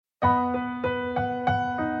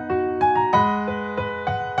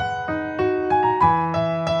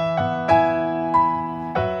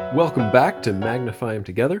Welcome back to Magnify 'em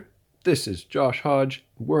Together. This is Josh Hodge.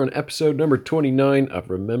 We're on episode number 29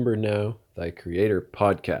 of Remember Now, Thy Creator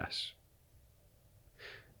podcast.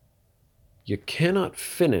 You cannot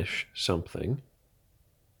finish something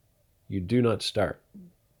you do not start.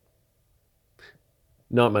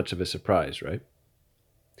 Not much of a surprise, right?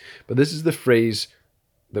 But this is the phrase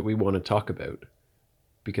that we want to talk about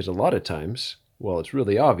because a lot of times, while it's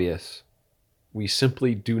really obvious, we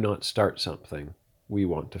simply do not start something we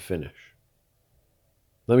want to finish.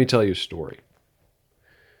 Let me tell you a story.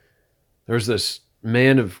 There's this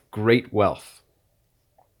man of great wealth.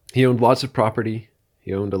 He owned lots of property.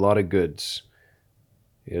 He owned a lot of goods.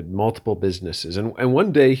 He had multiple businesses. And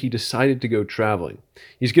one day he decided to go traveling.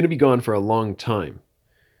 He's going to be gone for a long time.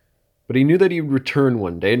 But he knew that he would return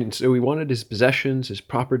one day. And so he wanted his possessions, his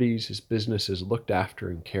properties, his businesses looked after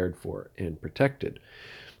and cared for and protected.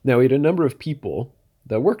 Now, he had a number of people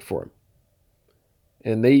that worked for him.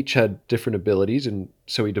 And they each had different abilities, and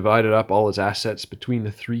so he divided up all his assets between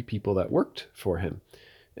the three people that worked for him.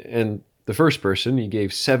 And the first person, he gave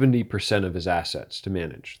 70% of his assets to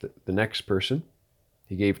manage. The next person,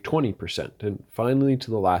 he gave 20%. And finally, to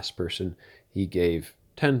the last person, he gave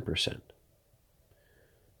 10%.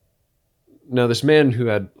 Now, this man who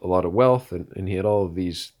had a lot of wealth, and he had all of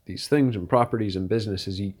these things and properties and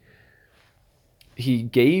businesses, he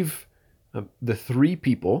gave the three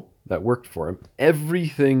people that worked for him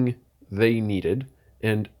everything they needed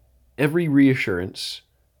and every reassurance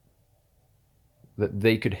that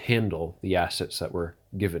they could handle the assets that were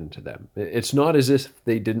given to them. It's not as if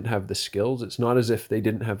they didn't have the skills. It's not as if they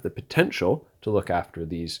didn't have the potential to look after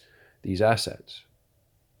these assets.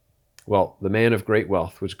 Well, the man of great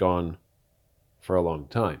wealth was gone for a long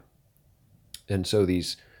time. And so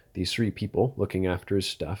these three people looking after his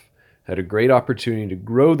stuff had a great opportunity to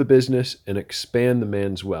grow the business and expand the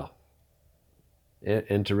man's wealth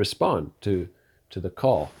and to respond to the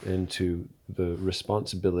call and to the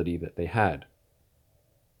responsibility that they had.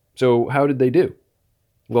 So how did they do?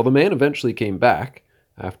 Well, the man eventually came back.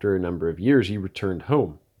 After a number of years, he returned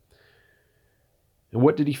home. And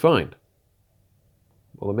what did he find?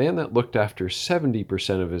 Well, the man that looked after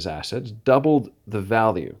 70% of his assets doubled the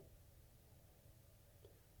value.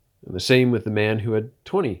 And the same with the man who had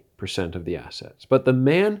 20% of the assets. But the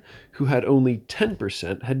man who had only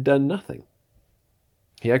 10% had done nothing.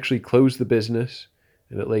 He actually closed the business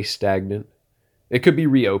and it lay stagnant. It could be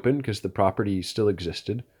reopened because the property still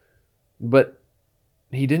existed, but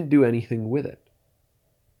he didn't do anything with it.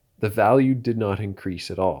 The value did not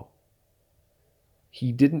increase at all.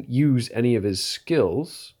 He didn't use any of his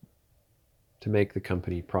skills to make the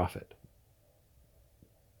company profit.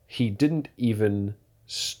 He didn't even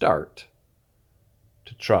start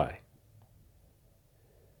to try.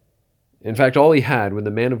 In fact, all he had when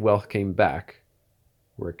the man of wealth came back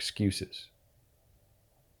were excuses.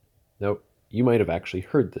 Now, you might have actually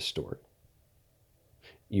heard this story.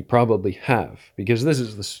 You probably have, because this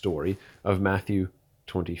is the story of Matthew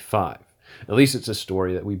 25. At least it's a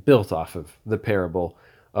story that we built off of the parable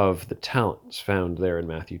of the talents found there in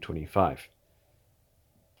Matthew 25.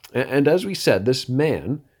 And as we said, this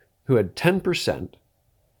man who had 10%,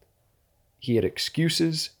 he had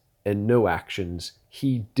excuses and no actions.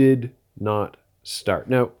 He did not start.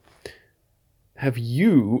 Now, have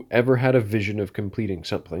you ever had a vision of completing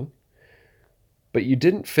something, but you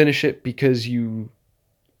didn't finish it because you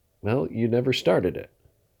never started it?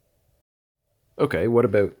 Okay, what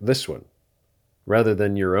about this one? Rather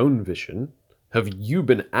than your own vision, have you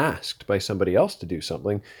been asked by somebody else to do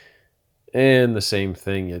something, and the same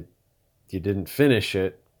thing, you didn't finish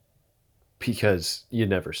it because you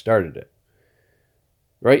never started it?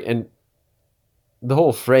 Right? And the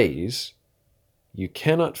whole phrase, you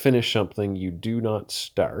cannot finish something you do not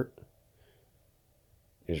start,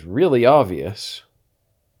 is really obvious,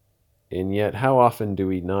 and yet how often do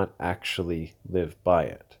we not actually live by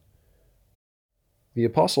it? The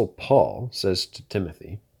Apostle Paul says to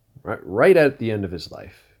Timothy, right at the end of his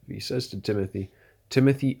life, he says to Timothy,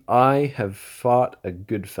 "Timothy, I have fought a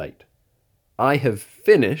good fight. I have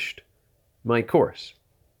finished my course.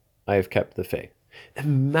 I have kept the faith."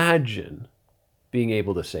 Imagine being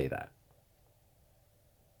able to say that.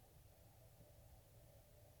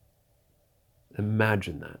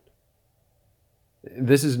 Imagine that.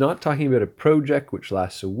 This is not talking about a project which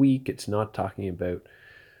lasts a week. It's not talking about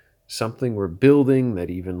something we're building that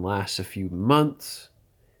even lasts a few months.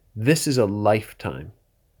 This is a lifetime.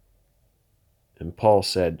 And Paul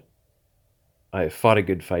said, "I have fought a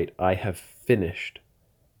good fight. I have finished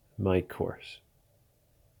my course."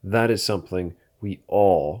 That is something we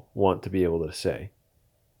all want to be able to say.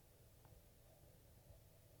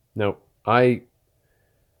 Now, I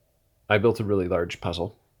I built a really large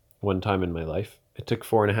puzzle one time in my life. It took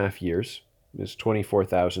 4.5 years. It was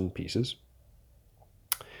 24,000 pieces.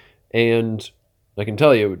 And I can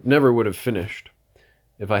tell you, it never would have finished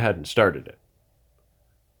if I hadn't started it.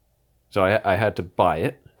 So I had to buy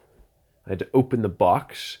it. I had to open the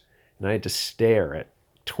box, and I had to stare at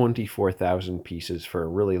 24,000 pieces for a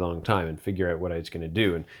really long time and figure out what I was going to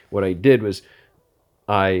do. And what I did was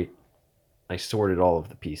I sorted all of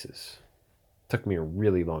the pieces. It took me a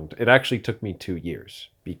really long time. It actually took me 2 years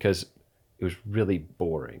because it was really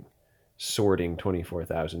boring sorting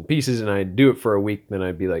 24,000 pieces, and I'd do it for a week, then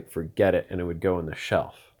I'd be like, forget it, and it would go on the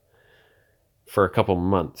shelf for a couple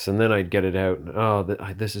months, and then I'd get it out,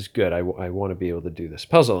 and this is good. I want to be able to do this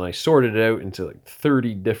puzzle, and I sorted it out into like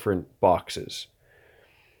 30 different boxes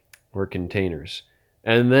or containers,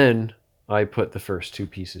 and then I put the first 2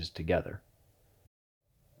 pieces together.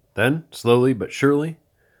 Then, slowly but surely,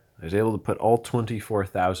 I was able to put all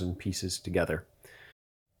 24,000 pieces together,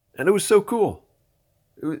 and it was so cool.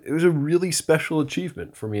 It was a really special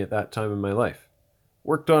achievement for me at that time in my life.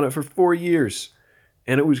 Worked on it for 4 years,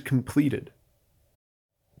 and it was completed.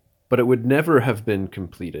 But it would never have been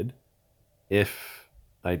completed if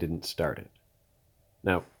I didn't start it.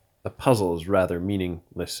 Now, a puzzle is rather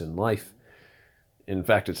meaningless in life. In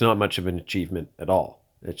fact, it's not much of an achievement at all.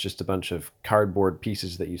 It's just a bunch of cardboard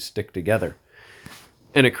pieces that you stick together,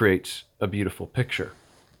 and it creates a beautiful picture.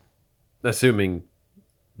 Assuming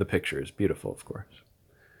the picture is beautiful, of course.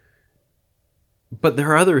 But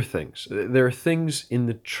there are other things. There are things in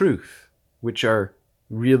the truth which are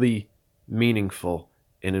really meaningful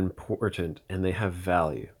and important, and they have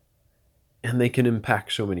value. And they can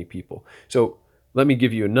impact so many people. So let me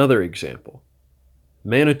give you another example.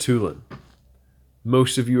 Manitoulin.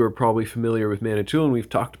 Most of you are probably familiar with Manitoulin. We've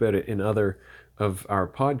talked about it in other of our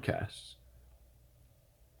podcasts.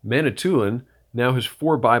 Manitoulin now has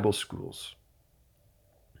 4 Bible schools.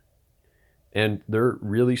 And they're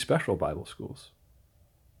really special Bible schools.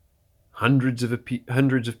 Hundreds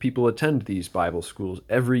of people attend these Bible schools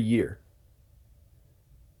every year.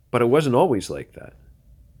 But it wasn't always like that.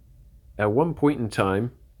 At one point in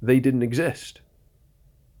time, they didn't exist.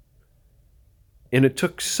 And it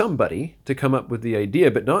took somebody to come up with the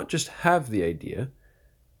idea, but not just have the idea.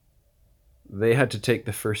 They had to take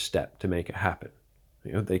the first step to make it happen.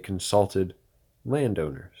 They consulted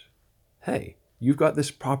landowners. Hey, you've got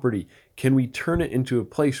this property. Can we turn it into a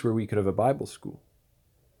place where we could have a Bible school?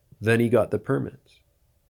 Then he got the permits.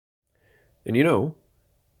 And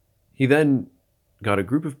he then got a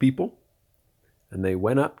group of people, and they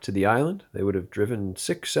went up to the island. They would have driven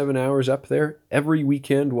 6-7 hours up there every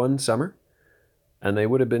weekend one summer, and they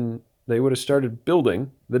would have started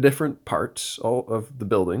building the different parts, all of the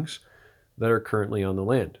buildings that are currently on the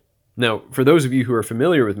land. Now, for those of you who are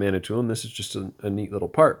familiar with Manitoulin, this is just a neat little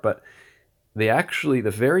part, but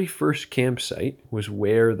the very first campsite was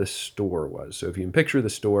where the store was. So if you can picture the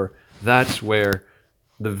store, that's where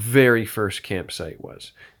the very first campsite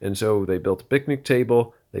was. And so they built a picnic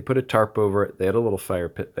table, they put a tarp over it, they had a little fire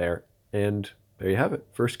pit there, and there you have it,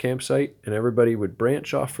 first campsite, and everybody would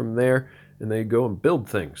branch off from there, and they'd go and build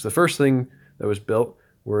things. The first thing that was built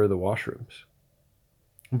were the washrooms.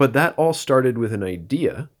 But that all started with an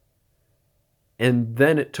idea, and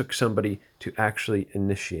then it took somebody to actually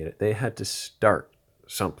initiate it. They had to start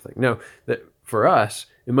something. Now, for us,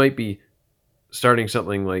 it might be starting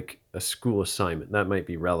something like a school assignment. That might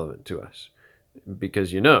be relevant to us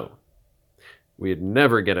because we'd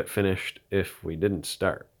never get it finished if we didn't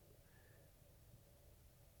start.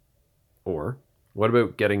 Or what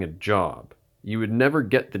about getting a job? You would never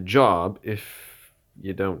get the job if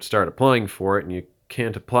you don't start applying for it, and you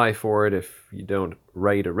can't apply for it if you don't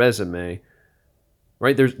write a resume.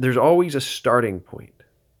 Right? There's always a starting point.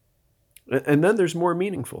 And then there's more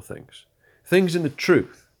meaningful things. Things in the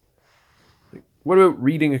truth. What about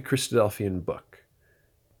reading a Christadelphian book?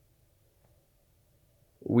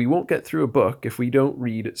 We won't get through a book if we don't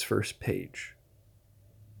read its first page.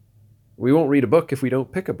 We won't read a book if we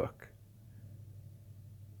don't pick a book.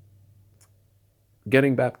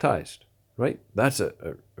 Getting baptized, right? That's a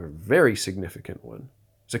very significant one.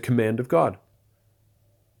 It's a command of God.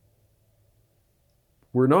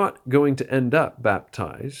 We're not going to end up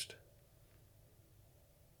baptized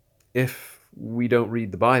if we don't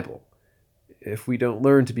read the Bible, if we don't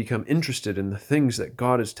learn to become interested in the things that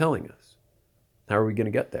God is telling us. How are we going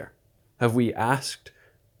to get there? Have we asked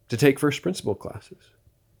to take first principle classes?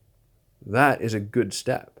 That is a good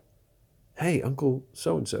step. Hey, Uncle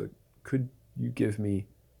so-and-so, could you give me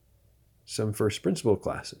some first principle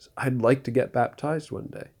classes? I'd like to get baptized one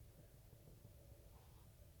day.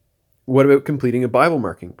 What about completing a Bible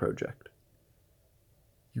marking project?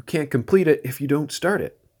 You can't complete it if you don't start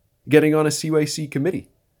it. Getting on a CYC committee.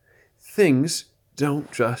 Things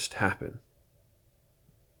don't just happen.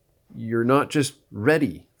 You're not just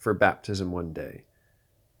ready for baptism one day.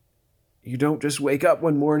 You don't just wake up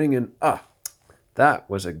one morning and, that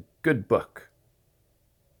was a good book.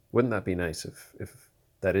 Wouldn't that be nice if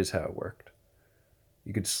that is how it worked?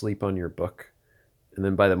 You could sleep on your book, and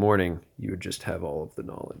then by the morning, you would just have all of the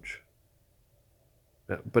knowledge.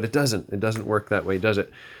 But it doesn't. It doesn't work that way, does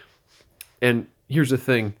it? And here's the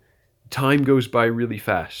thing. Time goes by really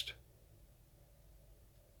fast.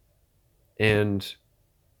 And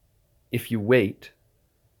if you wait,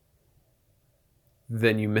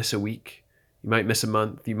 then you miss a week. You might miss a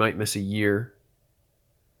month. You might miss a year.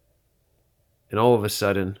 And all of a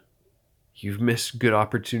sudden, you've missed good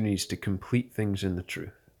opportunities to complete things in the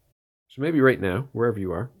truth. So maybe right now, wherever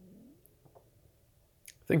you are,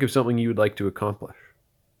 think of something you would like to accomplish.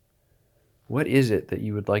 What is it that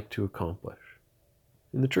you would like to accomplish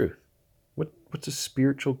in the truth? What's a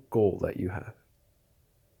spiritual goal that you have?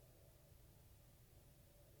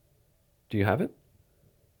 Do you have it?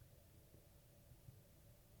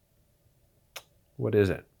 What is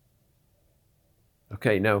it?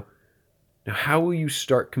 Okay, now how will you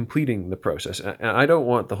start completing the process? And I don't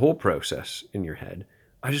want the whole process in your head.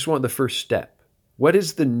 I just want the first step. What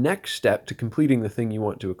is the next step to completing the thing you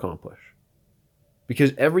want to accomplish?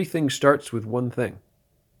 Because everything starts with one thing.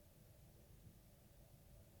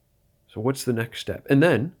 So what's the next step? And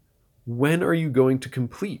then, when are you going to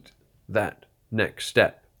complete that next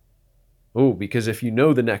step? Oh, because if you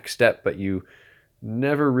know the next step, but you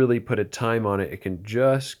never really put a time on it, it can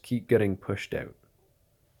just keep getting pushed out.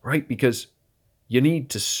 Right? Because you need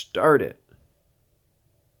to start it.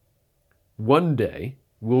 One day,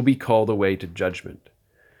 we'll be called away to judgment,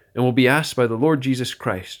 and we'll be asked by the Lord Jesus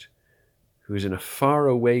Christ, who is in a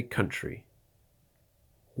faraway country,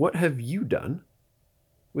 what have you done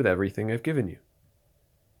with everything I've given you?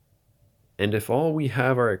 And if all we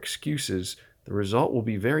have are excuses, the result will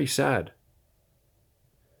be very sad.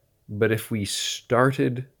 But if we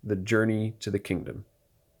started the journey to the kingdom,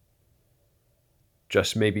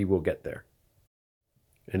 just maybe we'll get there.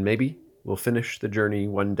 And maybe we'll finish the journey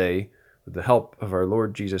one day with the help of our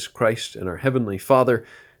Lord Jesus Christ and our Heavenly Father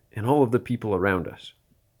and all of the people around us.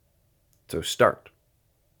 So start.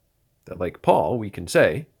 That like Paul, we can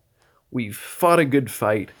say, we've fought a good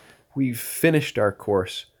fight, we've finished our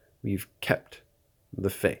course, we've kept the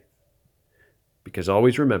faith. Because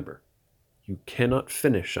always remember, you cannot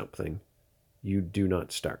finish something you do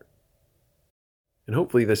not start. And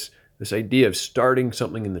hopefully this idea of starting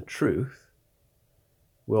something in the truth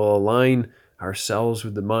will align ourselves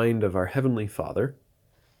with the mind of our Heavenly Father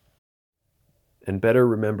and better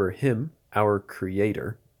remember Him, our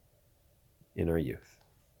Creator, in our youth.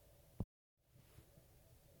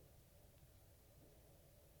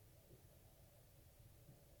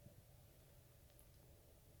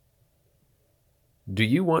 Do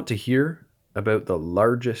you want to hear about the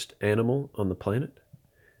largest animal on the planet?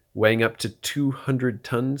 Weighing up to 200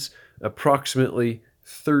 tons, approximately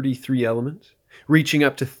 33 elements, reaching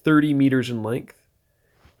up to 30 meters in length.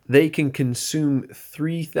 They can consume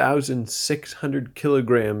 3,600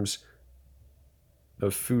 kilograms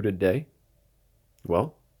of food a day.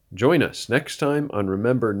 Well, join us next time on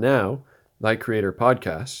Remember Now, Thy Creator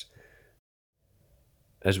podcasts,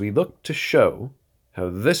 as we look to show how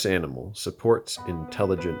this animal supports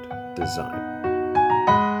intelligent design.